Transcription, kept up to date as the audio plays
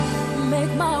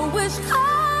make my wish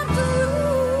come true.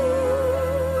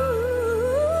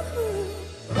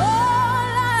 All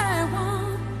I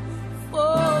want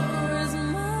for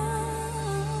Christmas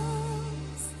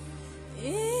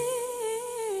is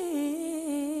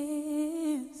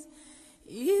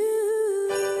you.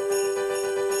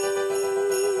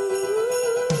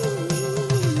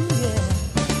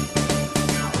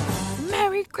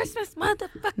 Merry Christmas,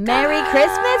 motherfucker. Merry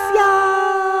Christmas,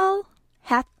 y'all.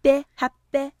 Happy,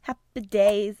 happy, happy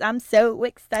days. I'm so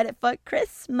excited for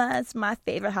Christmas, my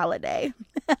favorite holiday.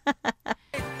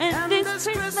 And this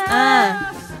Christmas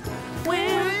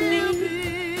will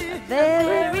be a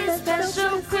very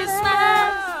special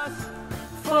Christmas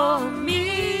for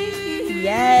me.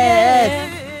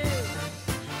 Yes.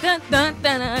 Dun, dun,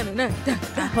 dun, dun, dun, dun,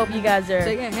 I dun. hope you guys are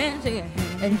Shake your hand, shake your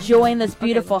hand. enjoying this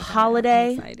beautiful Okay, I'm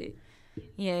holiday. excited.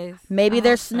 Yes. Maybe I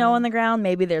there's hope snow so. on the ground.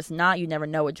 Maybe there's not. You never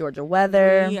know with Georgia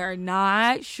weather. We are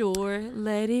not sure.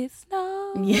 Let it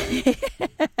snow.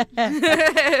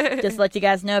 Just let you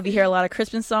guys know, if you hear a lot of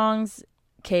Christmas songs,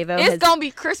 Kavo It's has, gonna be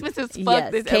Christmas as fuck.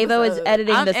 yes, This Kavo is episode.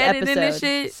 editing I'm this editing episode. This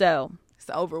shit. So It's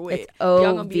over with. It's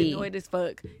Y'all gonna be OV. annoyed as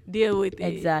fuck. Deal with it.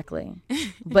 exactly.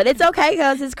 But it's okay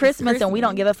because it's Christmas and we Christmas.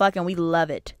 don't give a fuck and we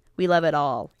love it. We love it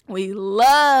all. We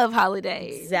love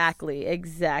holidays.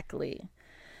 Exactly.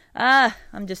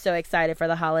 I'm just so excited for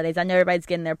the holidays. I know everybody's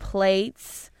getting their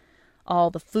plates, all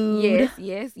the food.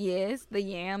 Yes. The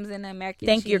yams and the mac and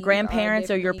Thank your cheese grandparents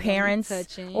are or your definitely gonna be parents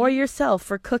touching. or yourself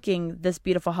for cooking this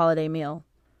beautiful holiday meal.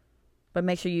 But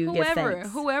make sure you give thanks.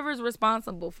 whoever's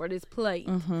responsible for this plate,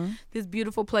 Mm-hmm. this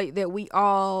beautiful plate that we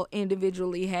all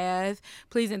individually have.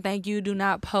 Please and thank you. Do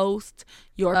not post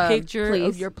your picture please.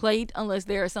 of your plate unless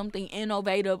there is something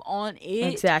innovative on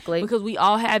it. Exactly. Because we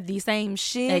all have the same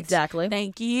shit. Exactly.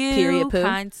 Thank you, Period, poo.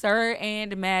 kind sir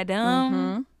and madam.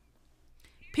 Mm-hmm.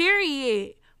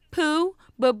 Period. Poo,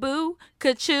 baboo,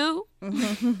 kachoo.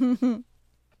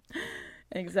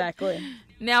 Exactly.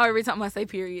 Now every time I say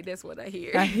period, that's what I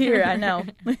hear. I know.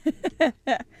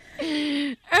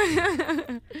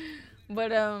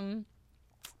 But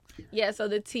yeah. So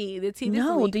the tea. This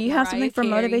No, week, do you have something Mariah for Carey.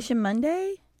 Motivation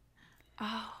Monday?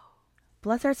 Oh.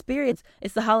 Bless our spirits.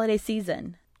 It's the holiday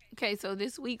season. Okay, so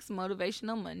this week's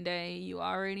Motivational Monday, you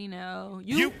already know.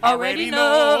 You already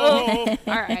know.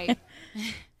 All right.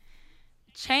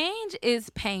 Change is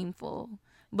painful,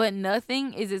 but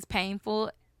nothing is as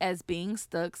painful as being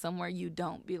stuck somewhere you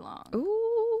don't belong.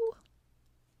 Ooh.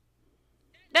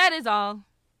 That is all.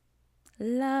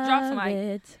 Love Drop some mic.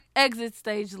 it. Exit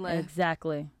stage left.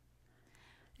 Exactly.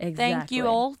 Thank you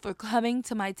all for coming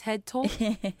to my TED Talk.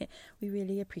 We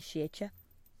really appreciate you.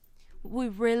 We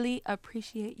really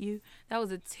appreciate you. That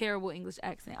was a terrible English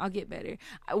accent. I'll get better.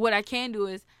 What I can do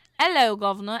is, hello,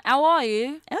 governor. How are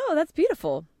you? Oh, that's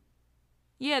beautiful.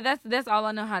 Yeah, that's all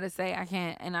I know how to say. I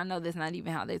can't, and I know that's not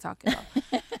even how they talk at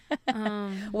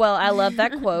all. Well, I love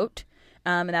that quote.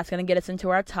 And that's going to get us into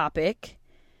our topic.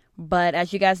 But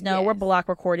as you guys know, we're Yes. block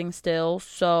recording still.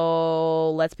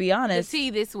 So let's be The honest. tea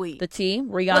this week. The tea.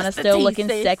 Rihanna's What's the still tea, looking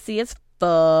sis? sexy as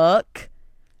fuck.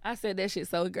 I said that shit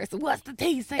so aggressive. What's the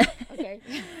tea say? Okay.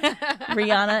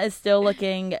 Rihanna is still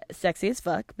looking sexy as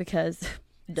fuck because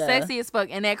duh. Sexy as fuck.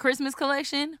 And that Christmas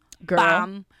collection, Girl.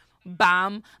 bomb.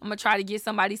 I'm gonna try to get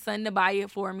somebody's son to buy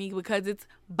it for me because it's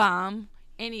bomb.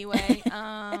 Anyway,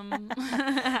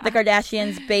 The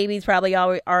Kardashians' babies probably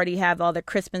already have all their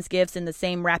Christmas gifts in the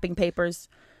same wrapping papers,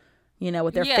 you know,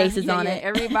 with their faces on it.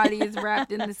 Everybody is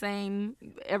wrapped in the same.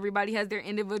 Everybody has their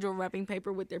individual wrapping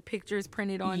paper with their pictures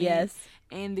printed on Yes.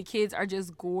 it. And the kids are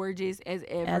just gorgeous as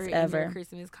ever. In ever. their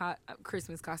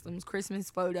Christmas costumes,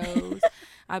 Christmas photos.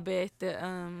 I bet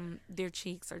their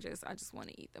cheeks are just. I just want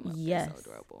to eat them up. Yes. They're so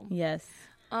adorable. Yes.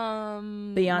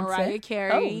 Beyonce, Mariah Oh,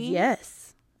 Carey. yes.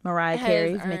 Mariah has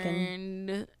Carey's making,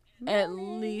 earned at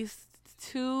least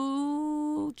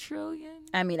 $2 trillion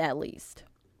at least.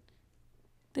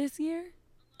 this year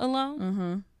alone.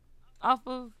 Mm-hmm. Off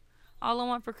of All I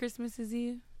Want for Christmas Is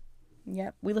You.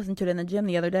 Yep. We listened to it in the gym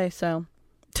the other day, so.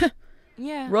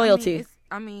 Yeah. Royalty.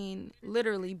 I mean,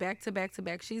 literally back to back to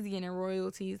back. She's getting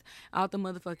royalties out the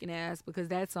motherfucking ass because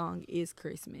that song is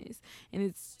Christmas. And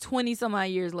it's 20 some odd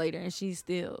years later and she's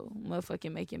still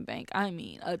motherfucking making bank. I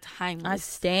mean, a I timeless,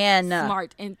 stand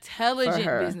smart, intelligent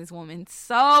her. businesswoman.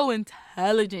 So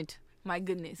intelligent. My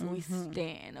goodness, we Mm-hmm.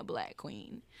 stand a black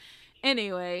queen.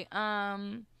 Anyway,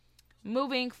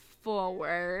 moving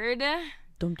forward,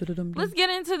 Dum, dum, dum, dum. let's get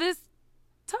into this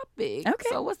topic. Okay.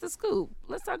 So what's the scoop?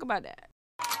 Let's talk about that.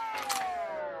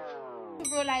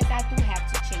 Realize I do have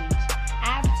to change.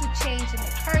 I have to change in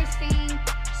the cursing,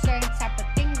 certain type of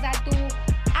things I do.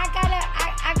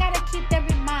 I gotta keep them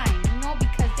in mind,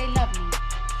 because they love me.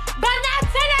 But not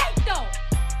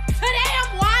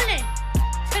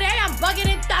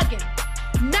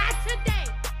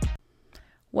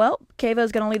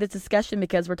Kavo's going to lead this discussion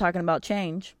because we're talking about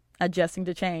change, adjusting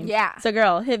to change. Yeah. So,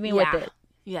 girl, hit me with Yeah. it.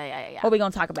 Yeah. What are we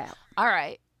going to talk about? All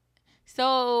right.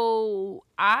 So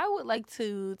I would like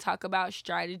to talk about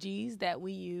strategies that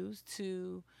we use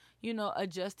to,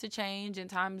 adjust to change and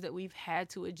times that we've had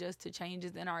to adjust to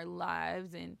changes in our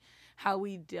lives and how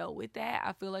we dealt with that.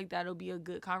 I feel like that'll be a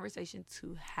good conversation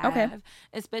to have,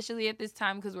 especially at this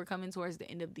time because we're coming towards the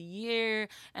end of the year.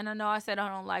 And I know I said I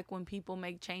don't like when people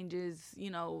make changes,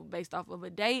 based off of a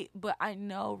date, but I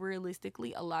know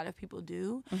realistically a lot of people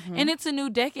do. And it's a new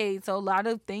decade, so a lot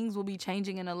of things will be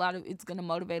changing and it's going to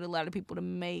motivate a lot of people to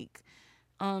make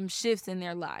shifts in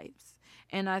their lives.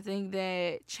 And I think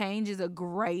that change is a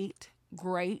great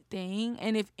thing.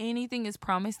 And if anything is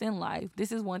promised in life,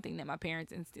 this is one thing that my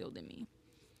parents instilled in me.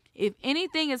 If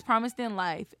anything is promised in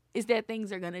life, is that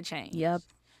things are going to change. Yep.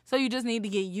 So you just need to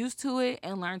get used to it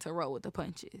and learn to roll with the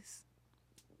punches.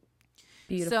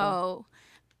 Beautiful. So,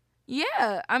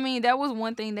 yeah, I mean, that was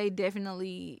one thing they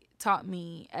definitely taught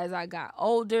me as I got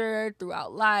older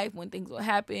throughout life. When things would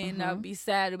happen, I would be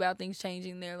sad about things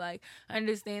changing. They're like,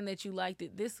 understand that you liked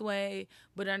it this way,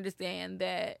 but understand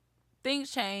that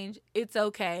things change. It's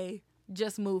okay.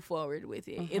 Just move forward with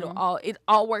it. It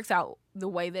all works out the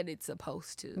way that it's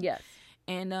supposed to. Yes.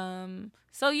 And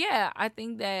so yeah, I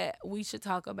think that we should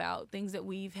talk about things that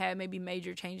we've had, maybe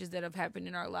major changes that have happened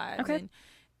in our lives, and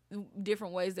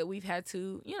different ways that we've had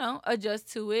to,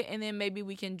 adjust to it. And then maybe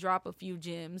we can drop a few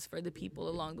gems for the people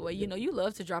along the way. You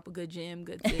love to drop a good gem,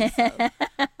 good sis.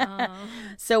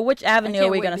 So which avenue are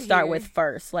we going to start hear. with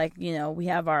first? Like, we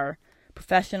have our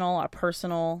professional, our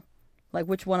personal. Like,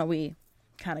 which one are we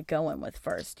kind of going with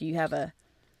first? Do you have a...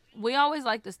 We always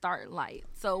like to start light.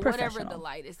 So whatever the Professional.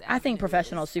 lightest I think avenue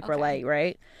professional is. super Okay. light,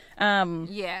 right?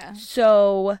 Yeah.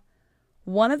 So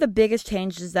one of the biggest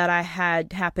changes that I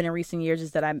had happen in recent years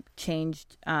is that I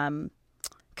changed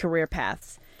career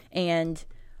paths. And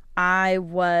I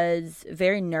was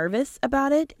very nervous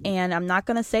about it. And I'm not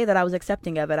going to say that I was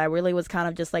accepting of it. I really was kind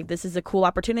of just like, this is a cool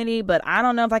opportunity, but I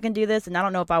don't know if I can do this. And I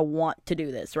don't know if I want to do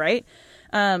this, right?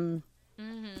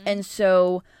 And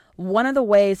so one of the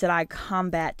ways that I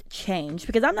combat change,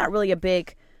 because I don't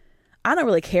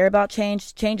really care about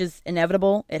change. Change is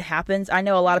inevitable. It happens. I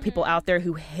know a lot of people out there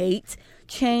who hate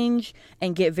change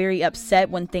and get very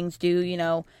upset when things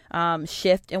do,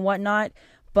 shift and whatnot.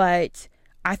 But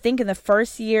I think in the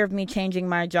first year of me changing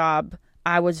my job,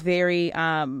 I was very,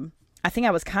 I think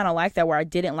I was kind of like that, where I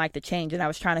didn't like the change and I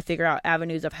was trying to figure out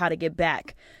avenues of how to get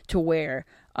back to where,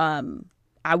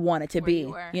 I wanted to be,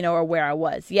 or where I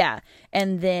was. Yeah.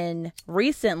 And then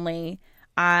recently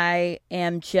I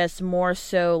am just more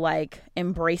so like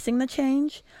embracing the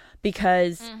change,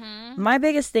 because my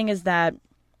biggest thing is that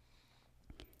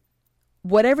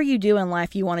whatever you do in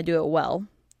life, you want to do it well.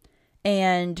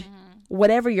 And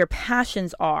whatever your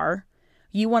passions are,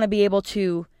 you want to be able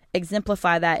to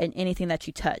exemplify that in anything that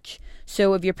you touch.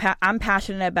 So if I'm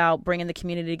passionate about bringing the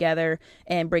community together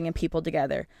and bringing people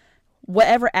together.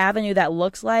 Whatever avenue that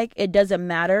looks like, it doesn't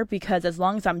matter, because as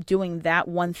long as I'm doing that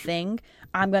one thing,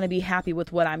 I'm going to be happy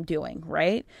with what I'm doing,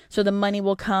 right? So the money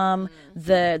will come,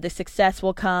 the success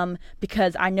will come,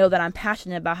 because I know that I'm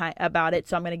passionate about it,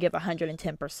 so I'm going to give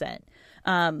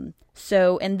 110%.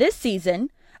 So in this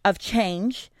season of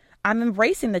change, I'm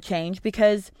embracing the change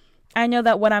because I know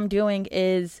that what I'm doing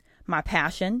is my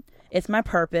passion, it's my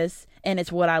purpose, and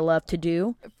it's what I love to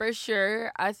do. For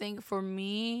sure. I think for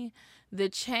me, the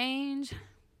change,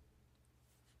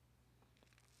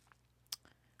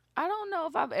 I don't know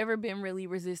if I've ever been really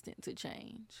resistant to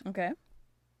change. Okay.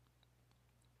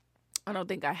 I don't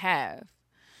think I have.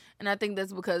 And I think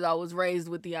that's because I was raised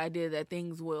with the idea that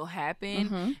things will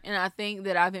happen. And I think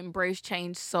that I've embraced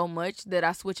change so much that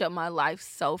I switch up my life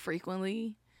so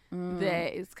frequently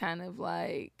that it's kind of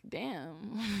like,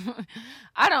 damn.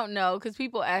 I don't know, because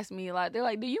people ask me a lot. They're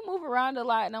like, do you move around a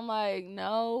lot? And I'm like,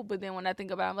 no. But then when I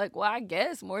think about it, I'm like, well, I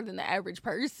guess more than the average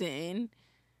person.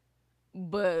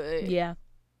 But Yeah.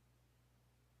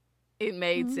 it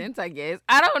made sense, I guess.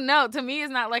 I don't know. To me,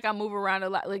 it's not like I move around a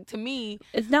lot. Like, to me,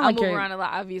 It's not I like move you're... around a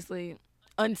lot, obviously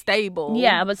unstable.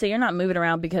 Yeah, but say you're not moving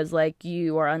around because like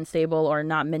you are unstable or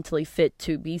not mentally fit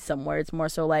to be somewhere. It's more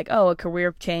so like, a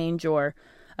career change or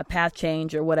a path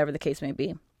change or whatever the case may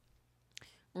be.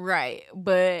 Right.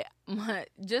 But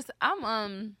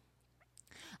I'm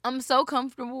so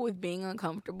comfortable with being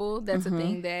uncomfortable. That's a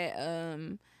thing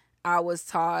that I was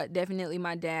taught. Definitely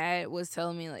my dad was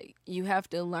telling me, like, you have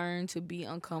to learn to be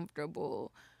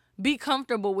uncomfortable. Be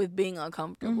comfortable with being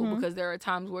uncomfortable, because there are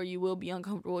times where you will be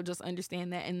uncomfortable. Just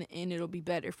understand that in the end it'll be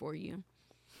better for you.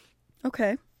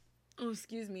 Okay. Oh,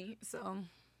 excuse me.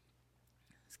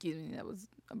 That was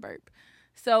a burp.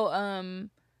 So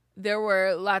there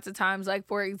were lots of times, like,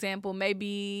 for example,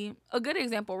 maybe a good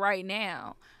example right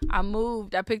now,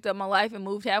 I picked up my life and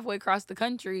moved halfway across the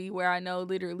country where I know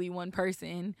literally one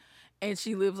person, and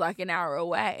she lives like an hour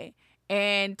away.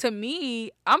 And to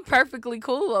me, I'm perfectly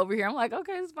cool over here. I'm like,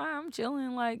 okay, it's fine. I'm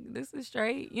chilling. Like, this is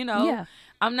straight. You know, Yeah.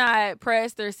 I'm not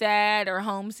pressed or sad or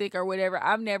homesick or whatever.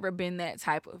 I've never been that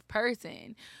type of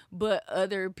person, but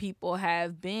other people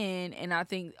have been. And I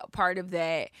think part of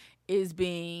that is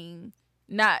being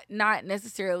not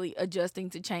necessarily adjusting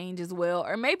to change as well.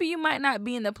 Or maybe you might not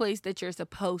be in the place that you're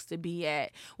supposed to be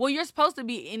at. Well, you're supposed to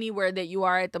be anywhere that you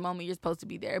are at the moment. You're supposed to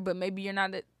be there, but maybe you're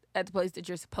not at the place that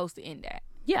you're supposed to end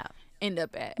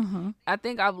up at. I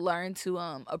think I've learned to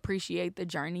appreciate the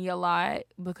journey a lot,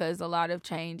 because a lot of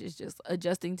change is just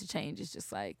adjusting to change. Is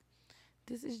just like,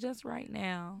 this is just right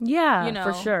now. Yeah, You know?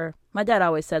 for sure. My dad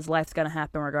always says life's going to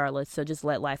happen regardless, so just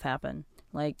let life happen.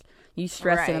 Like, you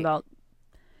stressing Right. about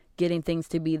getting things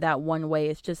to be that one way,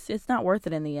 it's not worth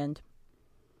it in the end.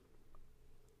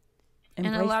 And a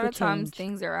Embrace lot the of times change.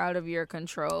 things are out of your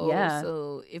control. Yeah.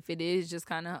 So if it is just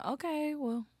kind of, okay,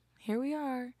 well, here we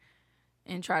are,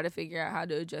 and try to figure out how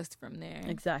to adjust from there.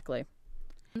 Exactly.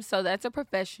 So that's a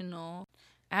professional.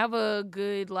 I have a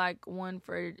good, like, one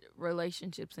for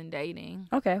relationships and dating.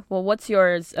 Okay, well, what's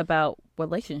yours about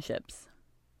relationships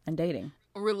and dating?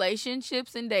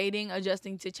 Relationships and dating,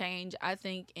 adjusting to change. I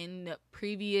think in the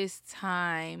previous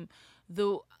time,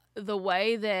 the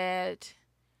way that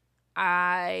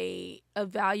I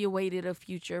evaluated a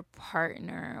future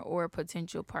partner or a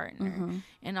potential partner,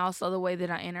 and also the way that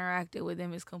I interacted with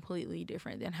them is completely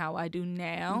different than how I do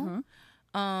now.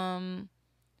 And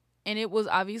it was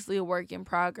obviously a work in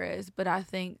progress, but I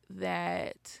think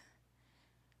that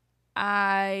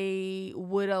I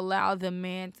would allow the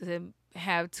man to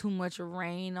have too much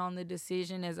reign on the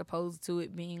decision, as opposed to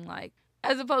it being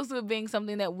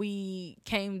something that we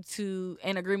came to,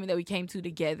 an agreement that we came to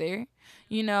together.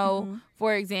 You know,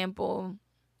 for example,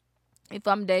 if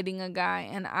I'm dating a guy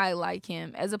and I like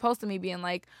him, as opposed to me being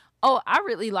like, oh, I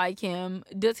really like him.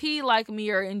 Does he like me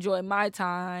or enjoy my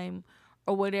time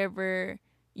or whatever?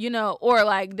 You know, or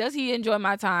like, does he enjoy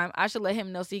my time? I should let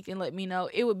him know so he can let me know.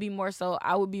 It would be more so,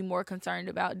 I would be more concerned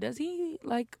about, does he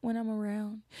like when I'm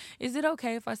around? Is it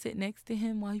okay if I sit next to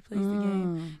him while he plays the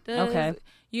game? Okay.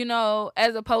 You know,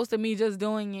 as opposed to me just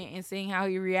doing it and seeing how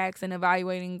he reacts and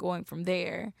evaluating going from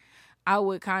there. I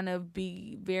would kind of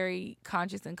be very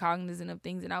conscious and cognizant of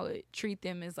things, and I would treat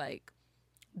them as like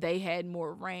they had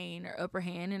more reign or upper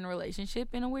hand in a relationship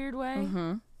in a weird way.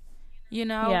 You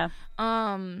know? Yeah.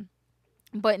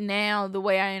 But now the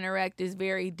way I interact is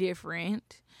very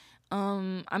different.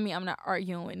 I mean, I'm not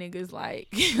arguing with niggas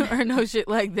like or no shit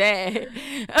like that.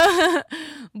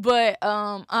 But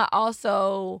I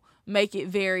also make it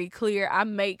very clear.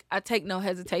 I take no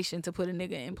hesitation to put a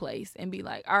nigga in place and be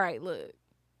like, all right, look,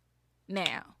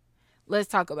 now let's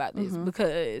talk about this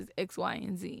because X, Y,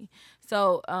 and Z.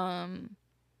 So,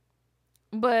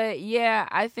 but yeah,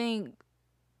 I think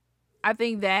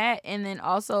that, and then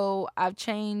also I've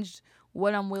changed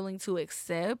what I'm willing to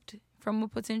accept from a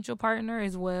potential partner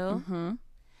as well.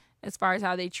 As far as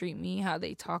how they treat me, how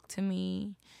they talk to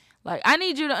me. Like, I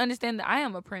need you to understand that I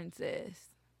am a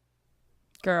princess.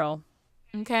 Girl.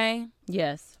 Okay?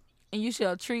 Yes. And you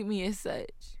shall treat me as such.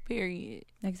 Period.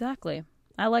 Exactly.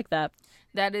 I like that.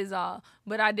 That is all.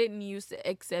 But I didn't used to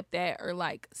accept that or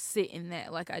like sit in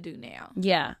that like I do now.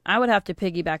 Yeah. I would have to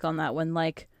piggyback on that one.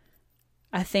 Like,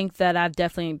 I think that I've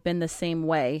definitely been the same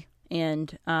way,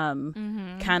 and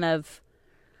kind of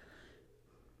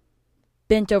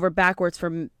bent over backwards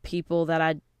for people that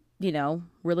I,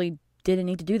 really didn't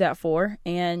need to do that for,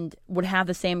 and would have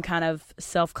the same kind of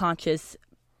self-conscious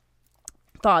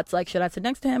thoughts, like, should I sit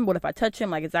next to him? What if I touch him?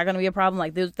 Like, is that going to be a problem?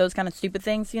 Like, those kind of stupid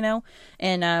things,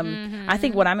 And I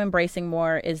think what I'm embracing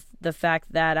more is the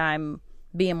fact that I'm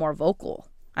being more vocal.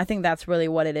 I think that's really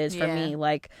what it is for me.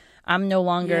 Like, I'm no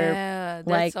longer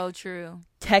that's so true.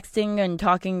 Texting and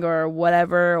talking or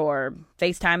whatever, or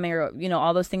FaceTiming or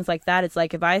all those things like that. It's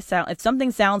like, if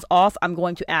something sounds off, I'm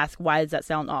going to ask, why does that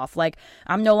sound off? Like,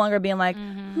 I'm no longer being like,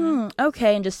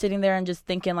 okay, and just sitting there and just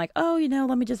thinking like, oh,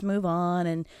 let me just move on,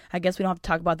 and I guess we don't have to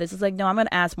talk about this. It's like, no, I'm going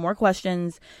to ask more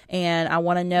questions, and I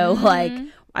want to know, like,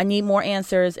 I need more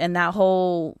answers, and that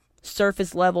whole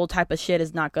surface level type of shit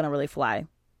is not going to really fly.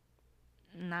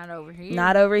 Not over here.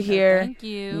 Not over here. Thank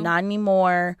you. Not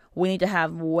anymore. We need to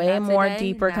have way Not more today,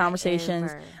 deeper not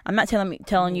conversations. ever. I'm not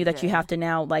telling you that you have to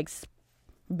now like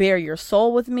bare your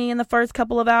soul with me in the first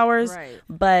couple of hours. Right.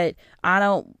 But I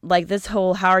don't like this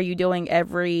whole "how are you doing"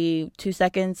 every 2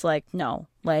 seconds. Like, no.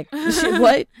 Like,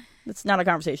 what? That's not a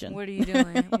conversation. What are you doing?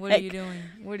 What are you doing?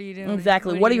 What are you doing?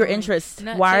 Exactly. What are your doing? interests?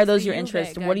 Not Why are just those for your you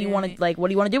interests? back, What do you want goddammit. to like? What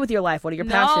do you want to do with your life? What are your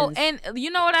No, passions? and you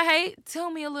know what I hate?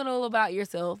 Tell me a little about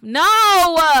yourself. No,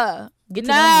 Get to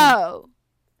no.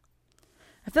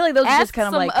 I feel like those are Ask just kind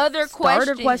of some like other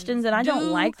starter questions, and I don't Do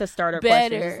like the starter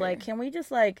better. questions. Like, can we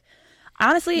just like?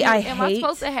 Honestly, Yeah, I am I hate.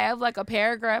 supposed to have like a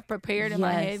paragraph prepared in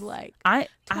my head, Yes. like I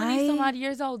 20 some odd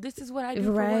years old? This is what I do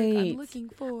for work. Right. I'm looking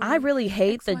for. I really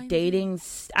hate X, the Y, and Z. dating.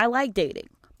 I like dating,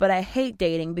 but I hate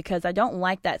dating because I don't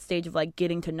like that stage of like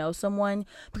getting to know someone,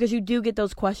 because you do get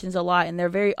those questions a lot, and they're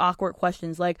very awkward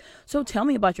questions. Like, so tell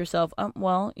me about yourself.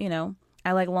 Well, you know,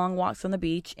 I like long walks on the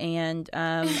beach, and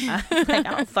I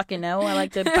don't fucking know. I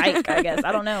like to bike, I guess.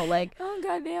 I don't know. Like, Oh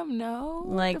goddamn no!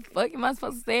 Like- What the fuck am I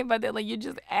supposed to say about that? Like, you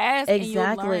just ask and you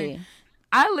learn. exactly.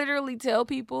 I literally tell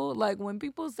people, like, when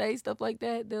people say stuff like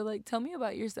that, they're like, "Tell me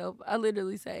about yourself." I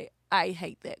literally say, "I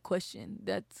hate that question.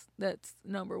 That's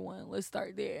number one. Let's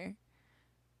start there."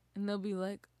 And they'll be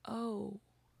like, "Oh,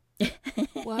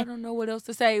 well, I don't know what else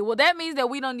to say." Well, that means that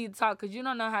we don't need to talk because you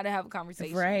don't know how to have a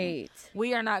conversation. Right.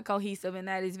 We are not cohesive, and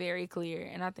that is very clear.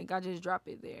 And I think I just drop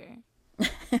it there.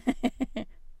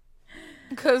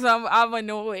 Because I'm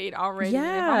annoyed already. If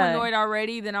Yeah. I'm annoyed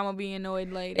already, then I'm going to be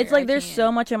annoyed later. It's like I there's can't. so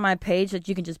much on my page that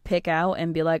you can just pick out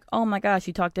and be like, oh my gosh,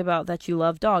 you talked about that you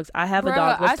love dogs. I have a Bruh,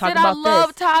 dog. Let's I talk said about I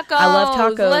love this. tacos. I love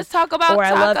tacos. Let's talk about or tacos.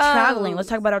 I love traveling. Let's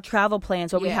talk about our travel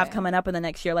plans, what we have Yeah. coming up in the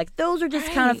next year. Like, those are just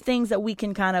kind of Right. things that we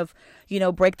can kind of, you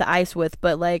know, break the ice with.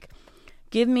 But like,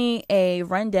 give me a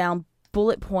rundown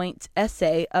bullet point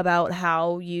essay about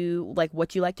how you like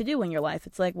what you like to do in your life.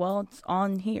 It's like, well, it's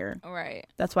on here. Right.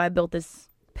 That's why I built this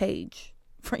page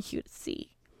for you to see.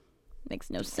 Makes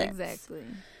no sense. Exactly.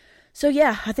 So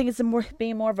yeah, I think it's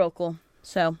being more vocal.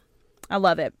 So I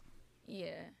love it.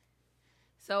 Yeah.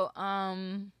 So,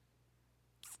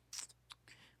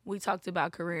 we talked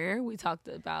about career. We talked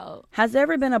about Has there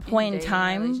ever been a point in dating,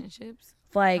 time, relationships.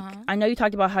 like, Uh-huh. I know you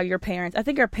talked about how your parents, I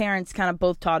think our parents kind of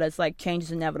both taught us like change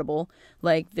is inevitable.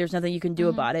 Like, there's nothing you can do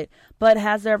about it. But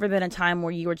has there ever been a time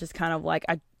where you were just kind of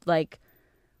like,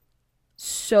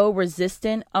 so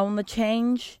resistant on the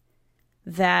change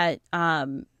that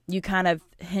you kind of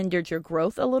hindered your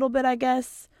growth a little bit, I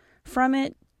guess, from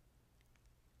it?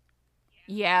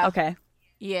 Yeah. Okay.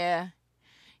 Yeah.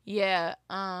 Yeah.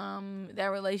 That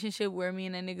relationship where me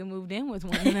and that nigga moved in with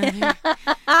one another.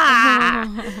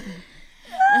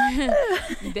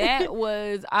 That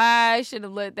was, I should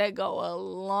have let that go a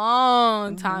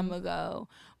long time ago.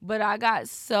 But I got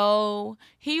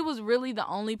he was really the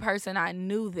only person I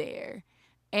knew there.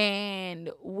 And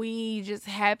we just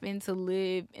happened to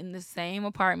live in the same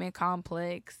apartment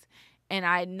complex. And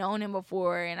I had known him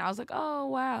before. And I was like, oh,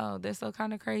 wow, that's so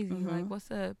kind of crazy. Like, what's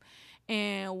up?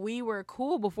 And we were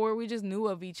cool before. We just knew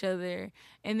of each other.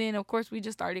 And then, of course, we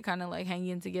just started kind of like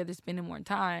hanging together, spending more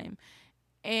time.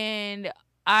 And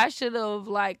I should have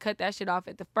like cut that shit off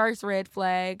at the first red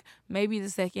flag, maybe the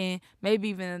second, maybe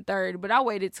even the third. But I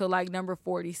waited till like number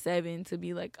 47 to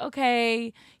be like,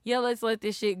 okay, yeah, let's let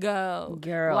this shit go.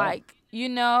 Girl. Like, you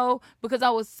know, because I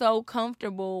was so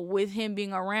comfortable with him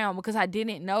being around because I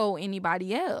didn't know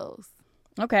anybody else.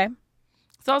 Okay.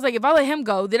 So I was like, if I let him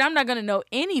go, then I'm not going to know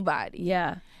anybody.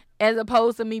 Yeah. As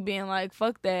opposed to me being like,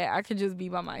 fuck that. I could just be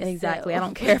by myself. Exactly. I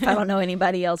don't care if I don't know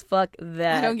anybody else. Fuck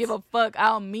that. I don't give a fuck.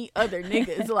 I'll meet other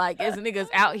niggas. Like, as niggas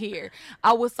out here.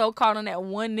 I was so caught on that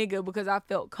one nigga because I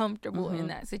felt comfortable in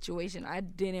that situation. I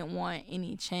didn't want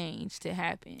any change to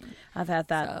happen. I've had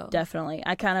that, So- definitely.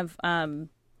 I kind of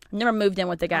never moved in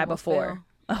with the guy Almost before.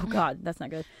 Oh God, that's not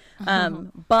good.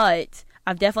 But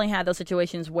I've definitely had those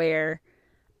situations where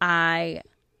I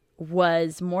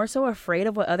was more so afraid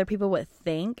of what other people would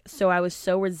think, so I was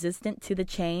so resistant to the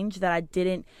change that I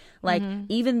didn't like,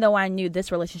 even though I knew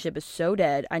this relationship is so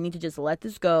dead, I need to just let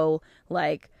this go.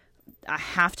 Like, I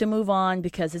have to move on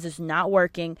because this is not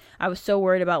working. I was so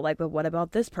worried about like, but what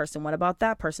about this person? What about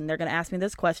that person? They're gonna ask me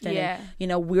this question, Yeah. and you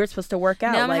know, we're supposed to work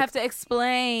out. Now I'm going like, to have to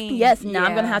explain. yes, now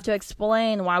I'm Yeah. gonna have to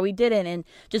explain why we didn't, and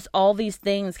just all these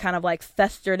things kind of like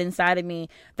festered inside of me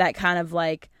that kind of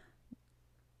like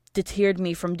deterred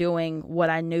me from doing what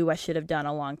I knew I should have done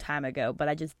a long time ago, but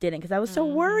I just didn't because I was so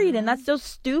worried, and that's so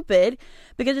stupid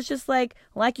because it's just like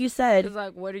you said, It's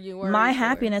like, what are you worried my for?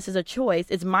 happiness is a choice.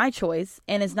 It's my choice,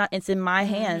 and it's in my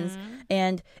hands.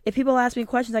 And if people ask me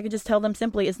questions, I could just tell them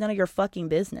simply, it's none of your fucking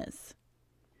business.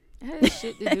 It has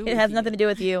shit to do with It has you. nothing to do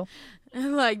with you.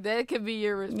 Like, that could be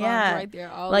your response Yeah. right there.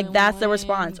 All Like, in that's the one,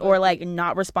 response, but- or like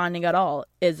not responding at all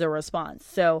is a response.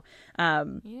 So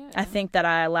Yeah. I think that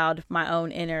I allowed my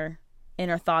own inner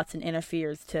thoughts and inner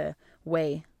fears to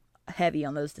weigh heavy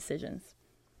on those decisions.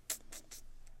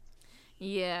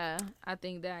 Yeah, I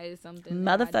think that is something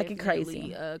Motherfucking that I crazy.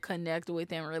 definitely, connect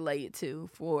with and relate to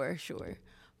for sure.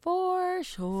 For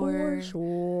sure. For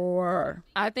sure.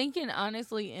 I think, and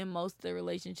honestly, in most of the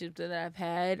relationships that I've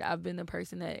had, I've been the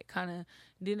person that kind of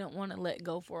didn't want to let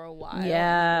go for a while.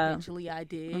 Yeah. And eventually I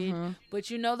did. But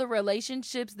the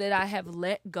relationships that I have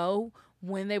let go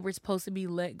when they were supposed to be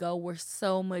let go were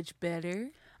so much better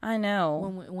I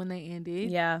know. when they ended.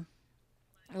 Yeah.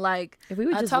 Like, If we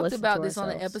would I just talked listen about to this on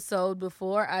an ourselves. episode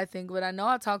before, I think, but I know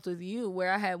I talked with you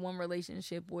where I had one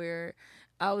relationship where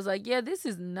I was like, yeah, this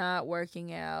is not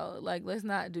working out. Like, let's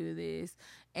not do this.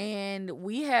 And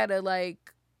we had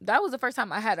that was the first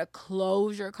time I had a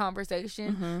closure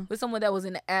conversation with someone that was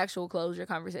an actual closure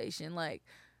conversation. Like,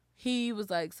 he was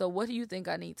like, so what do you think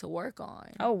I need to work on?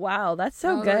 Oh, wow. That's I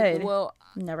so was like, good. well,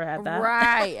 Never had that.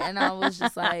 right. And I was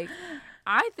just like,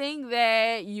 I think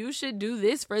that you should do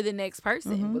this for the next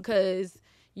person because,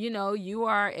 you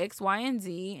are X, Y, and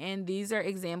Z. And these are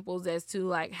examples as to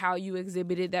like how you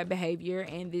exhibited that behavior.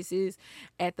 And this is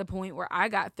at the point where I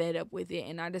got fed up with it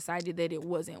and I decided that it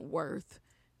wasn't worth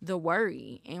the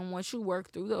worry. And once you work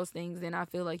through those things, then I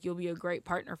feel like you'll be a great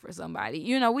partner for somebody.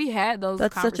 We had those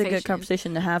That's such a conversations. good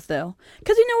conversation to have, though.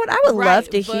 Because you know what? I would Right, love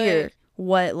to but- hear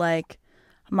what, like,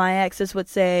 my exes would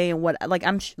say and what, like,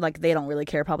 like, they don't really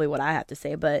care probably what I have to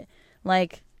say, but,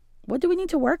 like, what do we need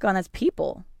to work on as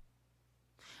people?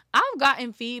 I've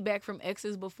gotten feedback from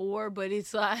exes before, but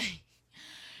it's like,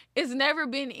 it's never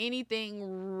been anything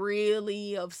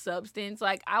really of substance.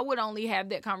 Like, I would only have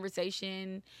that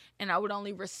conversation and I would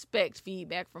only respect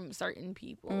feedback from certain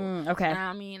people. Okay. And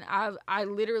I mean, I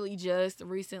literally just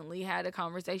recently had a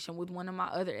conversation with one of my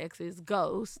other exes,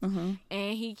 Ghost, and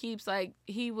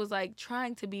he was like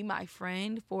trying to be my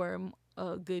friend for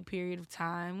a good period of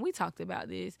time. We talked about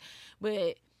this,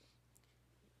 but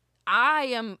I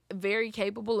am very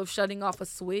capable of shutting off a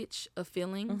switch of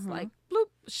feelings, like bloop,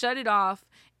 shut it off,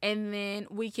 and then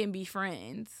we can be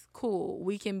friends. Cool.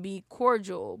 We can be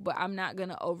cordial, but I'm not going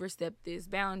to overstep this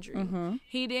boundary.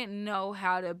 He didn't know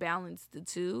how to balance the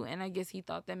two, and I guess he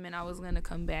thought that meant I was going to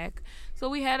come back. So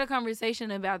we had a conversation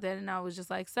about that, and I was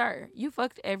just like, sir, you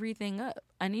fucked everything up.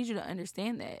 I need you to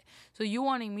understand that. So you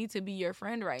wanting me to be your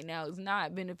friend right now is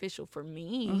not beneficial for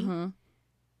me.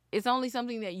 It's only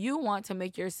something that you want to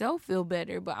make yourself feel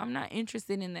better, but I'm not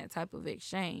interested in that type of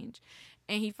exchange.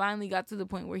 And he finally got to the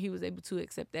point where he was able to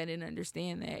accept that and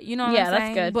understand that. You know what I'm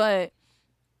saying? that's good. But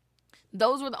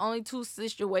those were the only two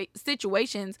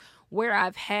situations where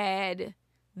I've had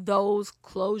those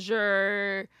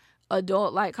closure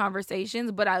adult-like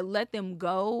conversations, but I let them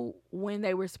go when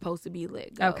they were supposed to be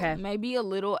let go. Okay. Maybe a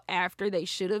little after they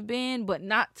should have been, but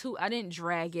not too. I didn't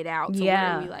drag it out to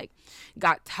Yeah. where we like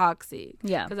got toxic.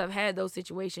 Yeah. Because I've had those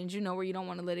situations, where you don't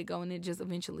want to let it go, and it just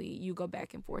eventually you go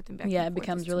back and forth and back. Yeah, and it forth.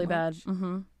 becomes It's really too bad.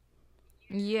 much.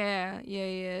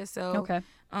 Yeah. So Okay.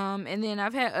 and then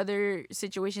I've had other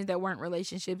situations that weren't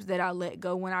relationships that I let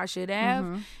go when I should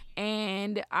have.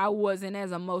 And I wasn't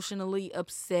as emotionally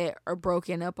upset or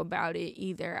broken up about it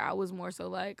either. I was more so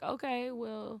like, okay,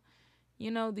 well,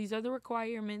 these are the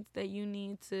requirements that you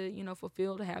need to,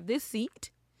 fulfill to have this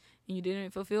seat. And you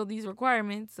didn't fulfill these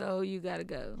requirements, so you got to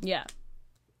go. Yeah.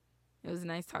 It was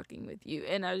nice talking with you.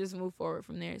 And I just moved forward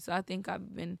from there. So I think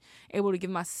I've been able to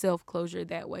give myself closure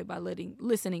that way by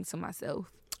listening to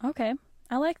myself. Okay.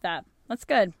 I like that. That's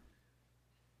good.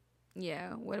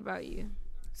 Yeah. What about you?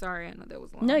 Sorry, I know that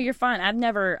was long. No, you're fine. I've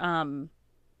never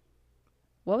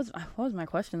what was my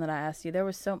question that I asked you? That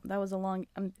was a long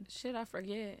Shit, I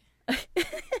forget.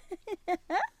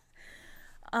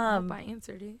 I hope I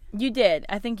answered it. You did.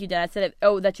 I think you did. I said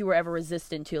it, that you were ever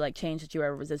resistant to, like, change that you were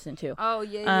ever resistant to. Oh,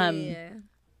 yeah.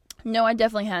 No, I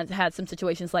definitely had some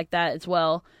situations like that as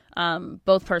well,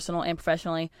 both personal and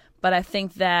professionally. But I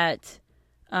think that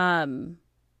trying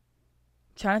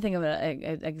to think of an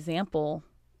example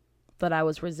that I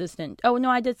was resistant. Oh, no,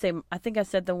 I think I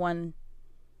said the one.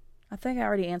 I think I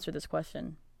already answered this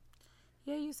question.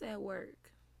 Yeah, you said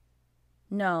work.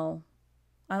 No,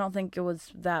 I don't think it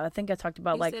was that. I think I talked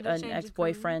about, You like, said a an change of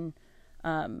ex-boyfriend,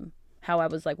 how I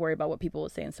was, like, worried about what people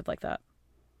would say and stuff like that.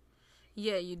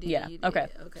 Yeah, you did. Yeah. You did. Okay.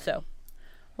 So,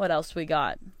 what else we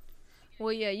got?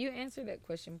 Well, yeah, you answered that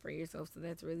question for yourself, so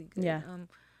that's really good. Yeah.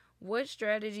 What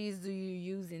strategies do you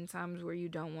use in times where you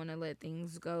don't want to let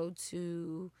things go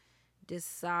to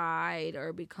decide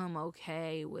or become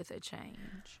okay with a change?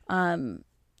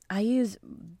 I use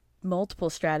multiple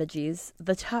strategies.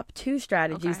 The top two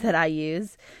strategies Okay. that I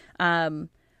use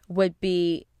would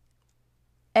be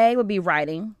A would be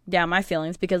writing down my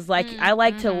feelings, because like I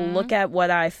like to look at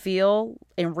what I feel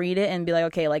and read it and be like,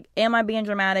 okay, like, am I being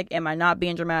dramatic? Am I not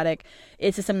being dramatic?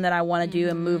 Is this something that I want to do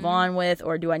and move on with,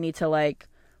 or do I need to like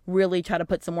really try to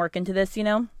put some work into this, you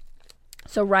know?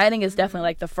 So writing is definitely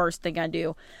like the first thing I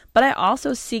do. But I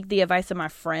also seek the advice of my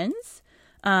friends.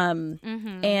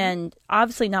 And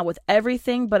obviously not with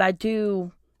everything, but I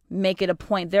do make it a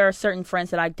point. There are certain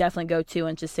friends that I definitely go to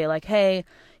and just say like, hey,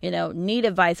 you know, need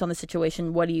advice on the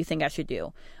situation. What do you think I should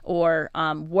do? Or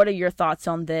what are your thoughts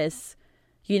on this?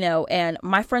 You know, and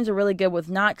my friends are really good with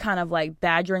not kind of like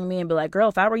badgering me and be like, girl,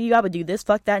 if I were you, I would do this,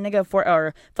 fuck that nigga,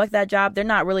 or fuck that job. They're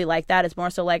not really like that. It's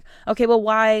more so like, okay, well,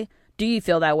 why do you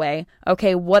feel that way?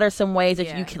 Okay, what are some ways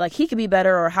that you can, like, he could be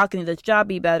better, or how can this job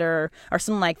be better, or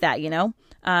something like that, you know?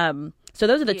 So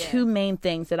those are the two main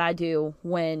things that I do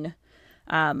when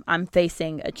I'm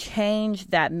facing a change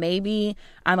that maybe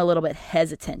I'm a little bit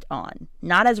hesitant on.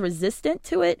 Not as resistant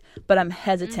to it, but I'm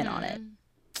hesitant on it.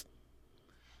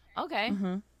 Okay.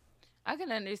 I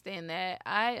can understand that.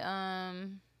 I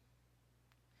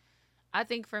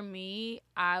think for me,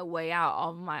 I weigh out all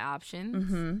of my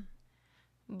options.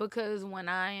 Because when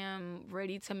I am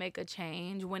ready to make a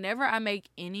change, whenever I make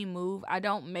any move, I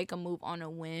don't make a move on a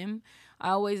whim. I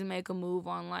always make a move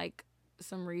on like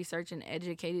some research and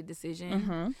educated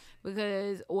decision.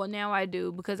 Because, well, now I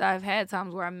do, because I've had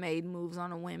times where I made moves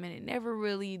on a whim and it never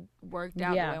really worked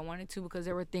out the way I wanted to, because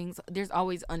there were things, there's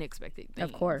always unexpected things.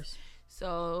 Of course.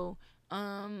 So,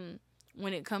 when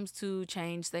it comes to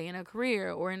change, say in a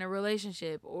career or in a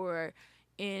relationship or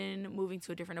in moving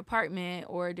to a different apartment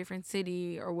or a different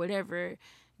city or whatever,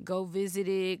 go visit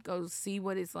it, go see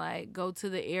what it's like, go to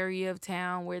the area of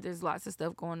town where there's lots of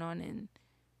stuff going on, and,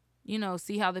 you know,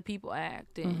 see how the people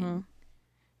act. And,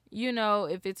 you know,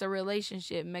 if it's a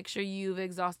relationship, make sure you've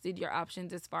exhausted your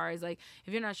options as far as, like,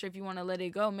 if you're not sure if you want to let it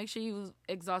go, make sure you've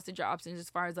exhausted your options as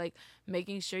far as, like,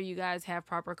 making sure you guys have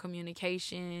proper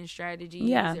communication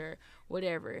strategies or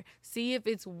whatever. See if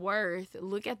it's worth,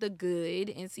 look at the good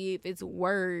and see if it's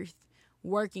worth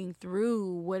working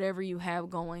through whatever you have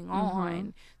going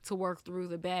on to work through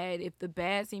the bad. If the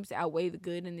bad seems to outweigh the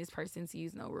good and this person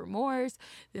sees no remorse,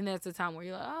 then that's a time where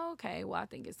you're like, oh, okay, well, I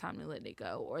think it's time to let it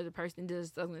go. Or the person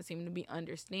just doesn't seem to be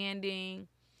understanding,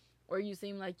 or you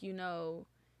seem like, you know,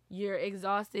 you're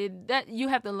exhausted. That you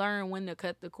have to learn when to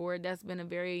cut the cord. That's been a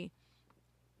very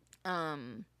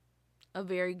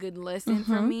good lesson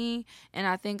for me, and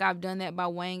I think I've done that by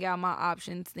weighing out my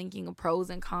options, thinking of pros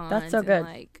and cons. That's so and good.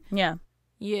 Like,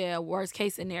 yeah, worst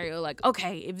case scenario, like,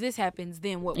 okay, if this happens,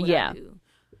 then what would I do?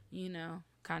 You know,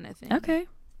 kind of thing. Okay.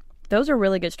 Those are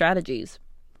really good strategies.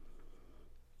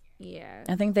 Yeah.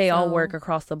 I think they all work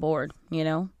across the board, you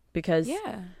know, because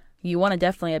you want to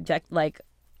definitely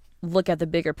look at the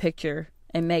bigger picture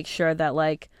and make sure that,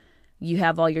 like, you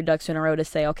have all your ducks in a row to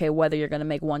say, okay, whether you're going to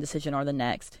make one decision or the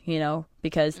next, you know,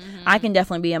 because I can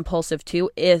definitely be impulsive too,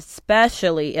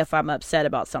 especially if I'm upset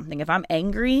about something. If I'm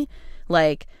angry,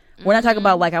 like, we're not talking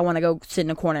about, like, I want to go sit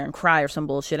in a corner and cry or some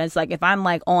bullshit. It's like, if I'm,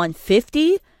 like, on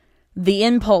 50, the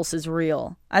impulse is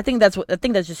real. I think that's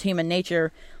just human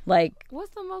nature. Like,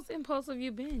 what's the most impulsive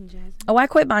you've been, Jasmine? Oh, I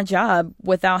quit my job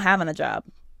without having a job.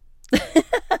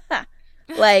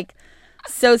 Like,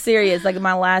 so serious, like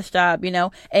my last job, you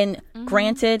know. And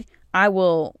granted, I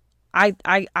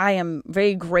am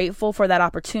very grateful for that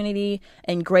opportunity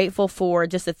and grateful for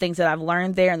just the things that I've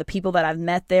learned there and the people that I've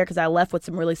met there, because I left with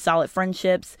some really solid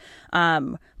friendships.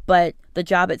 But the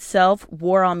job itself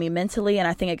wore on me mentally, and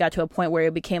I think it got to a point where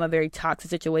it became a very toxic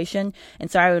situation. And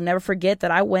so I will never forget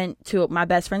that I went to my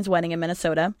best friend's wedding in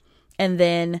Minnesota, and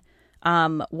then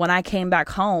when I came back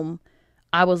home,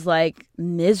 I was like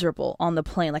miserable on the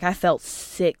plane. Like, I felt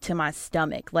sick to my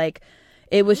stomach. Like,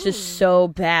 it was just so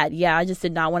bad. Yeah, I just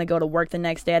did not want to go to work the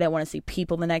next day. I didn't want to see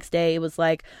people the next day. It was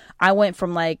like, I went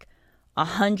from like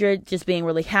 100 just being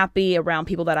really happy around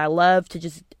people that I love to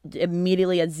just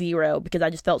immediately at 0, because I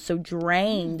just felt so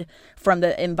drained from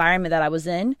the environment that I was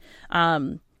in.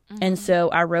 And so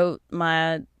I wrote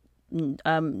my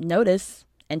notice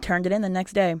and turned it in the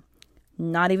next day.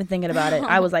 Not even thinking about it.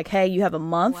 I was like, hey, you have a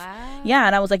month. Wow. Yeah,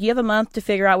 and I was like, you have a month to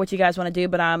figure out what you guys want to do,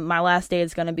 but my last day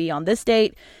is going to be on this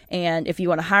date, and if you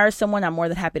want to hire someone, I'm more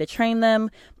than happy to train them,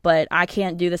 but I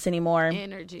can't do this anymore.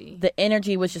 The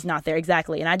energy was just not there.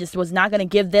 Exactly. And I just was not going to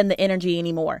give them the energy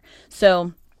anymore.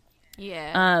 So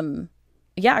yeah,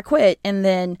 I quit. And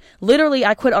then literally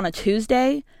I quit on a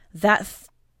Tuesday.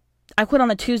 I quit on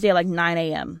a Tuesday at like 9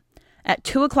 a.m. At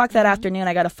 2 o'clock that afternoon,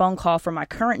 I got a phone call from my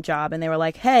current job, and they were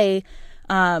like, hey,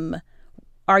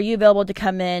 are you available to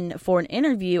come in for an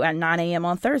interview at 9 a.m.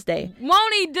 on Thursday?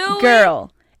 Won't he do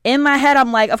Girl, In my head,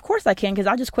 I'm like, of course I can, because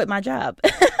I just quit my job.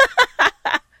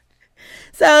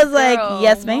 So I was like,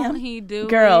 yes, ma'am. He do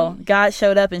Girl, it? God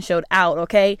showed up and showed out,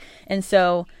 okay? And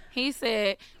so He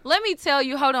said, let me tell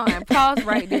you, hold on, pause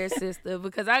right there, sister,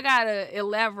 because I got to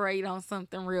elaborate on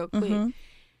something real quick.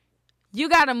 You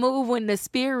got to move when the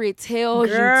spirit tells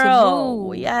you to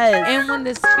move. Yes. And when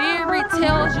the spirit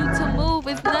tells you to move,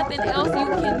 it's nothing else you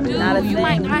can do. Not a You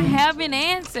might thing. not have an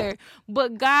answer,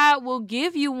 but God will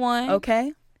give you one.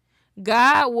 Okay.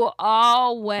 God will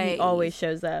always. He always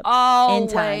shows up.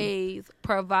 Always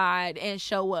provide and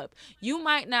show up. You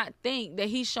might not think that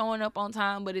he's showing up on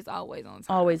time, but it's always on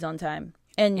time. Always on time.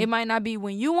 And It might not be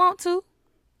when you want to,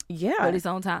 yeah. but it's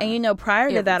on time. And you know, prior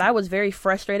to Every that, I time. was very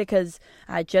frustrated because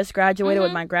I just graduated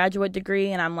with my graduate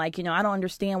degree, and I'm like, you know, I don't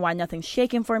understand why nothing's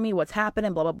shaking for me. What's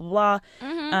happening? Blah blah blah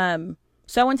blah.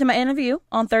 So I went to my interview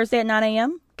on Thursday at 9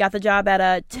 a.m. Got the job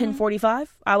at 10:45.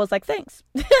 I was like, thanks.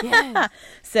 Yes.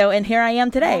 So and here I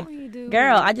am today, Won't you do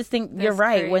girl. it? I just think you're That's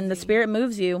right. When the crazy. spirit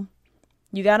moves you,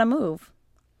 you gotta move.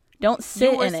 Don't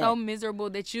sit You were in so it. miserable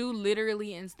that you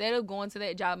literally, instead of going to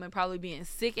that job and probably being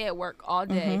sick at work all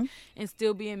day and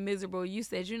still being miserable, you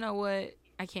said, you know what?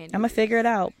 I can't do I'm gonna this. figure it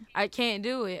out. I can't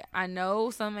do it. I know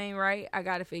something ain't right. I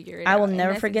gotta figure it out. I will And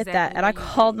never that's forget that. exactly And I what you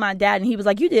called did. my dad, and he was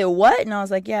like, "You did what?" And I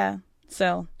was like, "Yeah."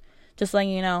 So, just letting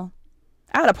you know,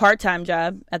 I had a part-time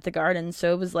job at the garden,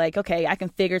 so it was like, okay, I can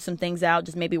figure some things out,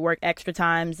 just maybe work extra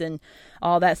times and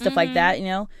all that stuff like that, you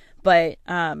know. But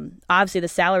obviously, the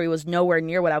salary was nowhere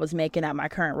near what I was making at my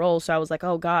current role, so I was like,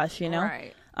 oh gosh, you know.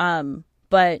 Right.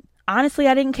 But honestly,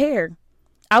 I didn't care.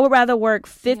 I would rather work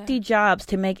 50 jobs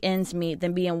to make ends meet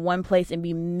than be in one place and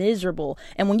be miserable.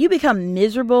 And when you become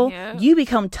miserable, Yeah. you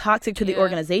become toxic to the Yeah.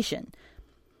 organization.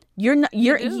 You're not,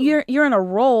 you're do. you're in a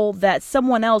role that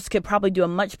someone else could probably do a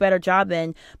much better job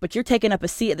in, but you're taking up a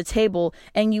seat at the table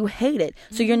and you hate it.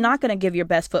 So you're not going to give your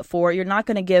best foot forward. You're not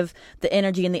going to give the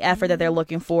energy and the effort that they're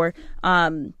looking for.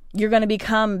 You're going to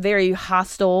become very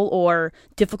hostile or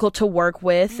difficult to work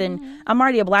with. And I'm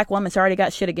already a black woman, so I already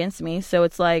got shit against me. So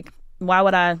it's like, why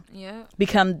would I Yeah.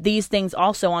 become these things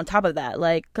also on top of that?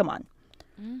 Like, come on.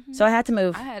 So I had to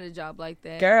move. I had a job like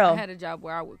that. Girl. I had a job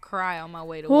where I would cry on my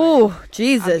way to work. Ooh,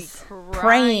 Jesus. I'd be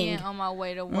Praying. crying on my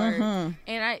way to work, and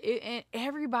and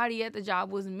everybody at the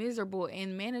job was miserable,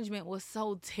 and management was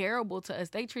so terrible to us.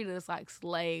 They treated us like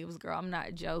slaves, girl. I'm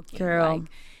not joking. Girl. Like,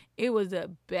 it was a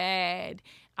bad.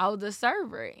 I was a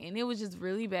server, and it was just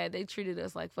really bad. They treated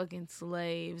us like fucking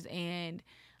slaves, and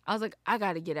I was like, I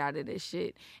got to get out of this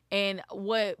shit. And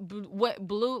what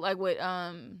blew, like, what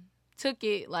took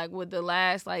it, like, with the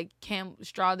last, like,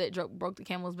 straw that broke the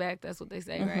camel's back, that's what they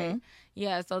say, right?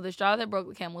 Yeah, so the straw that broke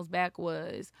the camel's back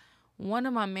was one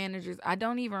of my managers. I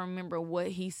don't even remember what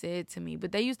he said to me,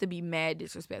 but they used to be mad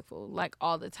disrespectful, like,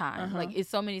 all the time. Like, it's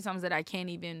so many times that I can't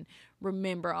even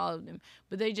remember all of them,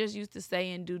 but they just used to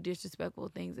say and do disrespectful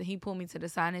things, and he pulled me to the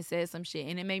side and said some shit,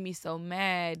 and it made me so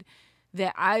mad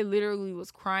that I literally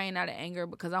was crying out of anger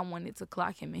because I wanted to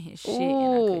clock him in his shit, and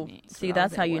I Ooh, couldn't. 'cause see, I was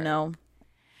that's at how you work. know.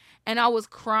 And I was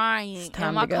crying. time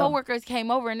And my to go. coworkers came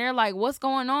over and they're like, what's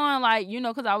going on? Like, you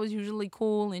know, because I was usually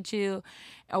cool and chill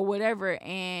or whatever.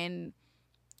 And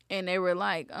they were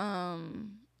like,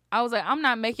 I was like, I'm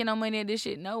not making no money at this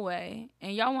shit, no way.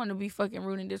 And y'all want to be fucking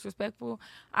rude and disrespectful?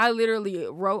 I literally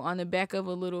wrote on the back of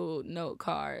a little note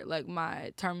card, like,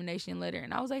 my termination letter.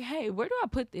 And I was like, hey, where do I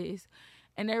put this?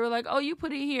 And they were like, oh, you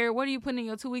put it here. What are you putting in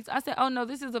your 2 weeks? I said, oh, no,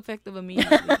 this is effective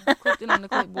immediately. Clipped it on the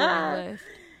clipboard and left.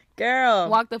 Girl.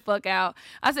 Walk the fuck out.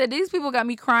 I said, these people got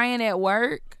me crying at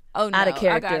work. Oh, no. Out of I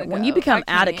character. gotta When go. you become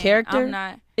I out of can't. character, I'm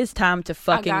not. it's time to I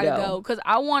fucking gotta go. go because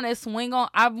I want to swing on.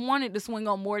 I've wanted to swing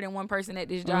on more than one person at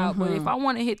this job, but if I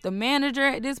want to hit the manager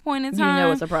at this point in You time,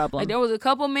 know it's a problem. Like, there was a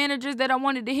couple managers that I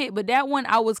wanted to hit, but that one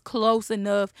I was close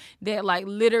enough that, like,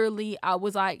 literally I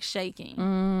was like shaking,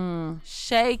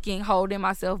 holding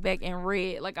myself back and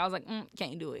red. Like, I was like,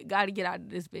 can't do it. Got to get out of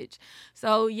this bitch.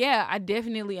 So yeah, I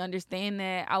definitely understand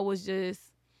that. I was just.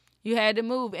 You had to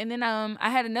move. And then I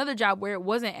had another job where it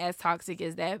wasn't as toxic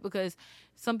as that because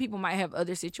some people might have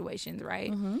other situations,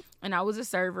 right? And I was a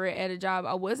server at a job.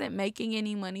 I wasn't making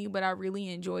any money, but I really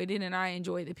enjoyed it, and I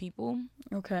enjoyed the people.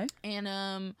 Okay. And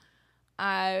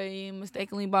I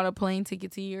mistakenly bought a plane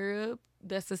ticket to Europe.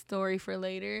 That's a story for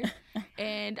later.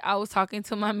 And I was talking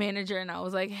to my manager, and I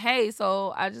was like, hey,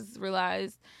 so I just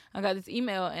realized I got this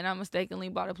email, and I mistakenly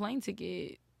bought a plane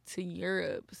ticket to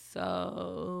Europe.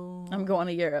 So I'm going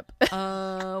to Europe.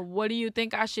 what do you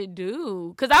think I should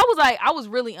do? Because I was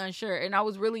really unsure, and I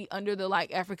was really under the,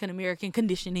 like, African American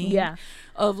conditioning. Yeah.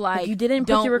 Of, like, you didn't put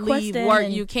don't your request leave in work.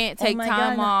 and- You can't oh take my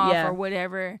time God. off Yeah. or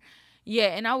whatever.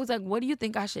 Yeah, and I was like, what do you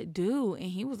think I should do? And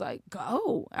he was like,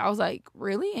 go. I was like,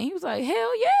 really? And he was like,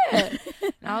 hell yeah.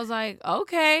 And I was like,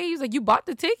 okay. He was like, you bought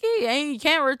the ticket and you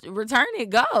can't return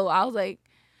it. Go. I was like,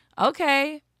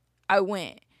 okay. I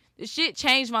went. The shit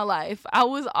changed my life. I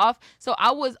was off. So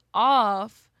I was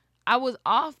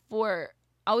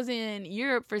in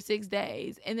Europe for 6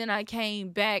 days, and then I came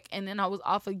back, and then I was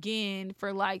off again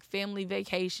for like family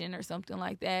vacation or something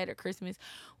like that, or Christmas,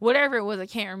 whatever it was. I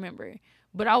can't remember.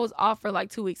 But I was off for like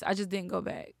 2 weeks. I just didn't go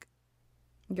back.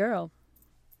 Girl,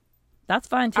 that's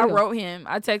fine too. I wrote him.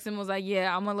 I texted him, was like,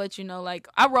 yeah, I'm going to let you know. Like,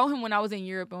 I wrote him when I was in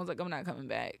Europe and was like, I'm not coming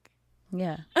back.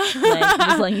 Yeah.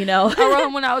 Just letting you know. I wrote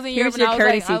him when I was in Europe and I was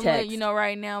like, I'm text. letting you know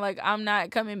right now, like, I'm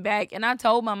not coming back. And I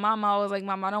told my mama, I was like,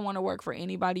 Mom, I don't want to work for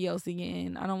anybody else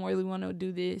again. I don't really want to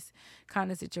do this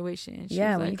kind of situation. She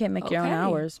yeah, was when like, you can't make your own okay.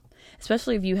 hours.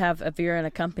 Especially if you're in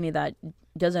a company that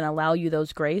doesn't allow you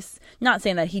those grace. Not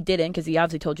saying that he didn't, because he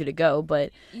obviously told you to go,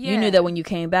 but you knew that when you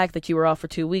came back that you were off for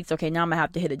 2 weeks. Okay, now I'm gonna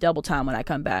have to hit a double time when I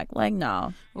come back. Like,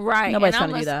 no. Right. Nobody's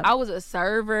and trying to do that. I was a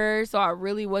server, so I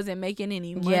really wasn't making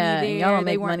any money Yeah, there. y'all don't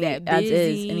They make weren't money that as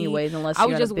busy. is anyways, unless I you're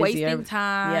was at a just busy wasting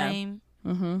time.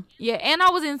 Yeah. Mm-hmm. Yeah, and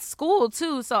I was in school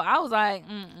too, so I was like,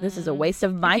 this is a waste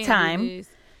of my time.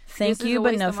 Thank you,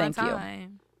 but no thank you.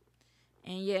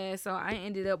 And yeah, so I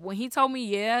ended up, when he told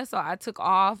me so I took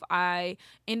off. I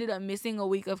ended up missing a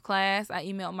week of class. I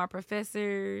emailed my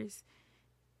professors.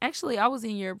 Actually, I was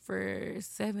in Europe for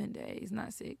 7 days,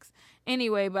 not 6.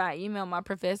 Anyway, but I emailed my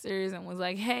professors and was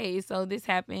like, hey, so this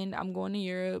happened. I'm going to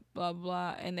Europe, blah,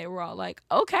 blah. And they were all like,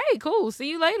 okay, cool.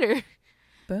 See you later.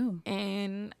 Boom.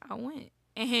 And I went.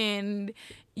 And,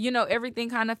 everything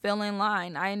kind of fell in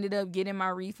line. I ended up getting my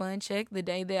refund check the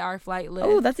day that our flight left.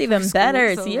 Oh, that's even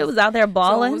better. So See, it was out there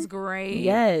balling. So it was great.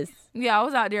 Yes. Yeah, I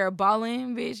was out there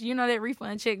balling, bitch. You know that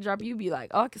refund check drop, you be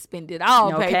like, oh, I could spend it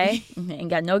all, okay. baby. Ain't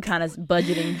got no kind of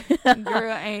budgeting.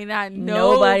 Girl, ain't not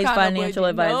nobody's kind financial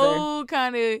of budget, advisor. no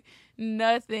kind of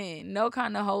nothing. No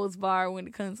kind of holds bar when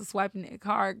it comes to swiping that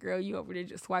card, girl. You over there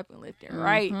just swiping left and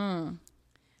right. Mm-hmm.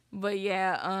 But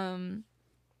yeah,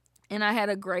 and I had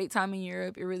a great time in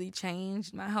Europe. It really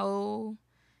changed my whole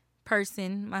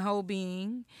person, my whole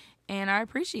being, and I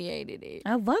appreciated it.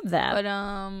 I love that. But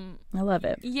I love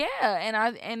it. Yeah,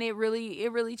 and it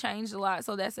really changed a lot.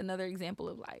 So that's another example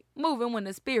of like moving when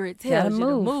the spirit tells you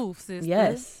to move, sister.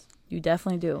 Yes, you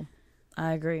definitely do.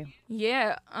 I agree.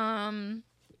 Yeah.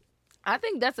 I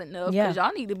think that's enough because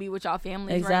y'all need to be with y'all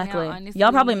families exactly. right now. Honestly,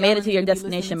 y'all probably made it to your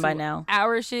destination by now.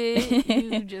 Our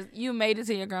shit, you made it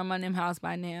to your grandma and them house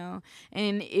by now.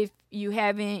 And if you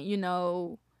haven't,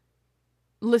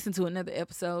 listen to another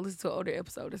episode, listen to an older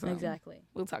episode or something. Exactly.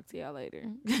 We'll talk to y'all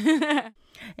later.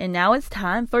 And now it's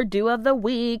time for Do of the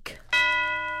Week.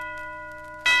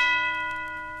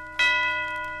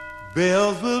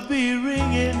 Bells will be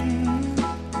ringing,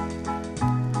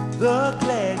 the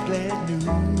glad, glad news.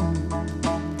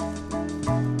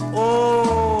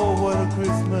 Oh, what a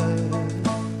Christmas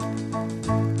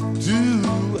to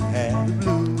have the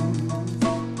blues.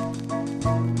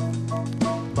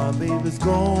 My baby's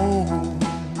gone,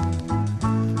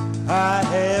 I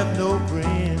have no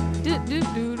friend.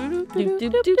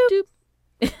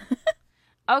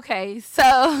 Okay,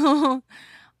 so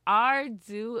our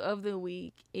Do of the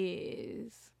Week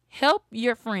is help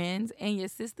your friends and your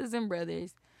sisters and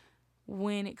brothers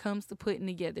when it comes to putting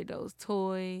together those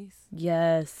toys.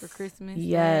 Yes. For Christmas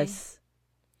Yes. Day.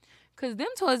 Because them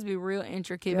toys be real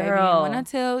intricate, Girl, baby. And when I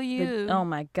tell you. Oh,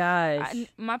 my gosh.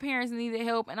 My parents needed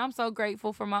help, and I'm so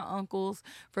grateful for my uncles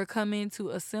for coming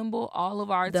to assemble all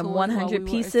of our Them toys 100 while we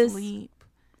pieces, were asleep.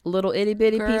 Little itty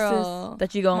bitty pieces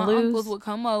that you gonna lose. My uncles would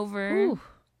come over. Ooh.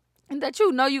 And that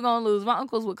you're gonna lose. My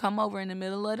uncles would come over in the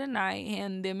middle of the night,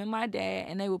 and them and my dad,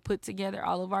 and they would put together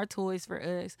all of our toys for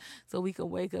us so we could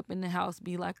wake up in the house,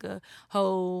 be like a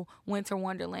whole winter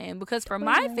wonderland. Because for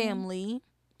my family,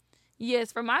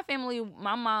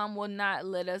 my mom will not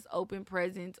let us open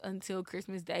presents until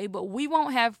Christmas Day, but we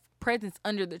won't have presents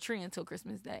under the tree until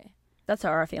Christmas Day. That's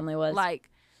how our family was. Like,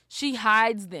 she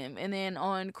hides them, and then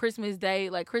on Christmas Day,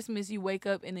 like Christmas, you wake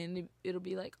up and then it'll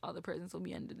be like all the presents will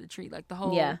be under the tree, like the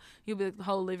whole you'll be like the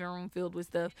whole living room filled with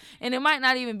stuff, and it might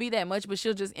not even be that much, but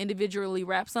she'll just individually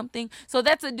wrap something. So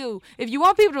that's a do. If you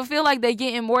want people to feel like they're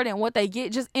getting more than what they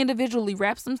get, just individually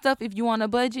wrap some stuff. If you want a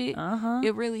budget,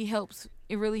 it really helps.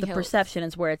 It really helps. Perception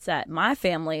is where it's at. My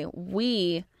family,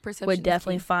 we would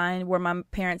definitely find where my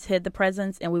parents hid the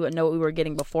presents, and we would know what we were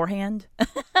getting beforehand.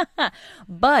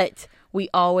 But we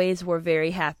always were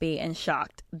very happy and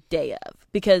shocked day of,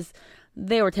 because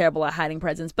they were terrible at hiding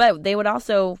presents. But they would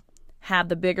also have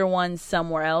the bigger ones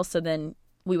somewhere else, so then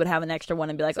we would have an extra one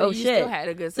and be like, So oh you shit. still had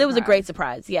a good So it was a surprise. great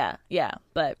surprise. Yeah.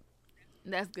 But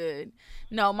That's good.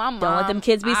 No, my mom. Don't let them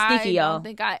kids be sneaky, I y'all. don't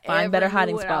think I Find ever better knew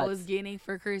hiding what I spots. was getting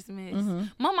for Christmas. Mm-hmm.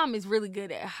 My mom is really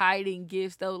good at hiding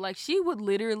gifts, though. Like, she would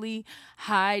literally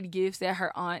hide gifts at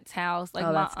her aunt's house. Like, Oh,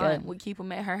 my that's aunt good. would keep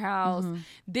them at her house. Mm-hmm.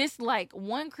 This, like,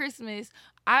 one Christmas,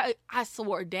 I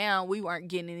swore down we weren't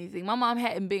getting anything. My mom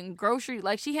hadn't been grocery,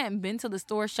 like, she hadn't been to the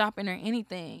store shopping or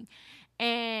anything.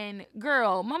 And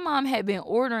girl, my mom had been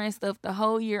ordering stuff the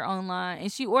whole year online,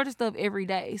 and she orders stuff every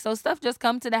day. So stuff just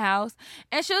come to the house,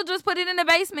 and she'll just put it in the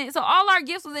basement. So all our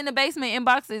gifts was in the basement in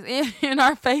boxes in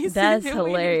our faces. That's and we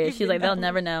hilarious. didn't She's like, even they'll know.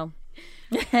 never know.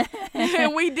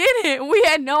 And we didn't. We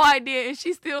had no idea, and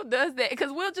she still does that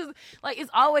because we'll just like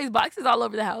it's always boxes all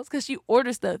over the house because she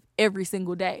orders stuff every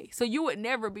single day. So you would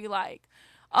never be like,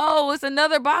 oh, it's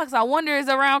another box. I wonder it's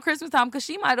around Christmas time because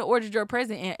she might have ordered your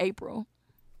present in April.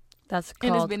 That's And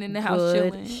it's called been in the house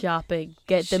good chilling. shopping.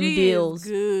 Get them She deals. Is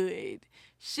good.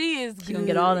 She is good. She gonna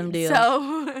get all them deals.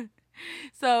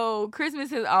 So Christmas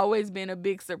has always been a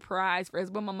big surprise for us.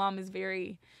 But my mom is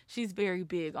she's very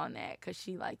big on that because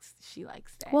she likes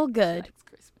that. Well, good. She likes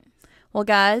Christmas. Well,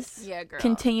 guys, Yeah, girl.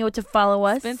 continue to follow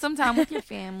us. Spend some time with your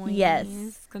family. Yes.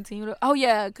 Continue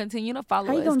to continue to follow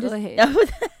How you us. gonna Go just? ahead.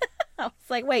 I was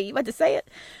like, wait, you about to say it?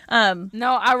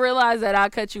 No, I realized that I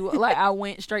cut you. Like I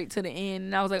went straight to the end,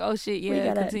 and I was like, "Oh shit, yeah."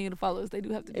 gotta- Continue to follow us. They do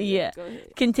have to do Yeah. that. Go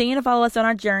ahead. Continue to follow us on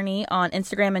our journey on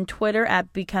Instagram and Twitter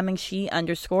at BecomingShe_.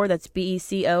 That's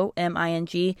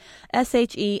BECOMINGSHE_.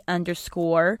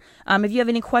 If you have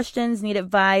any questions, need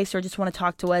advice, or just want to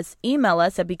talk to us, email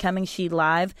us at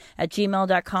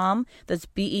BecomingSheLive@gmail.com. That's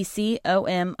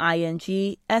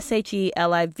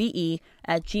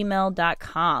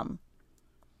BECOMINGSHELIVE@gmail.com.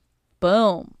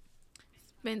 Boom.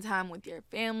 Spend time with your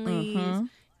families.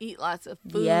 Eat lots of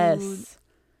food. Yes.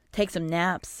 Take some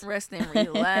naps. Rest and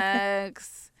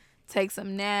relax. Take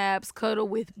some naps. Cuddle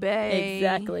with Bae.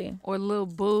 Exactly. Or Lil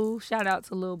Boo. Shout out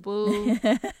to Lil Boo.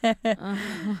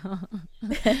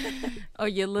 Or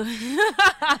your little.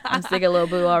 I'm sick of Lil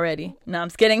Boo already. No, I'm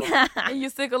just kidding. You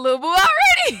sick of Lil Boo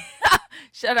already?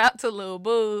 Shout out to Lil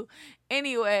Boo.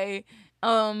 Anyway,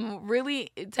 really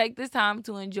take this time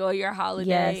to enjoy your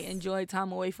holiday. Yes. Enjoy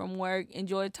time away from work.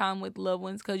 Enjoy time with loved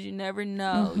ones because you never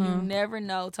know. You never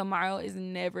know. Tomorrow is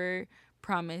never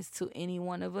promised to any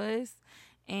one of us.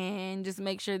 And just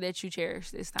make sure that you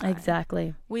cherish this time.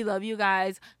 Exactly. We love you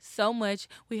guys so much.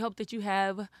 We hope that you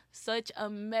have such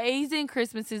amazing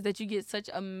Christmases, that you get such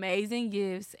amazing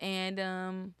gifts.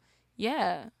 And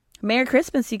yeah. Merry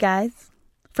Christmas, you guys.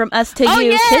 From us to Oh,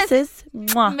 you. yes. Kisses.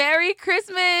 Mwah. Merry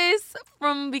Christmas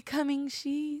from Becoming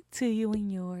She to you and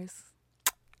yours.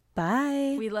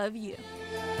 Bye. We love you.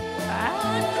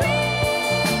 Bye.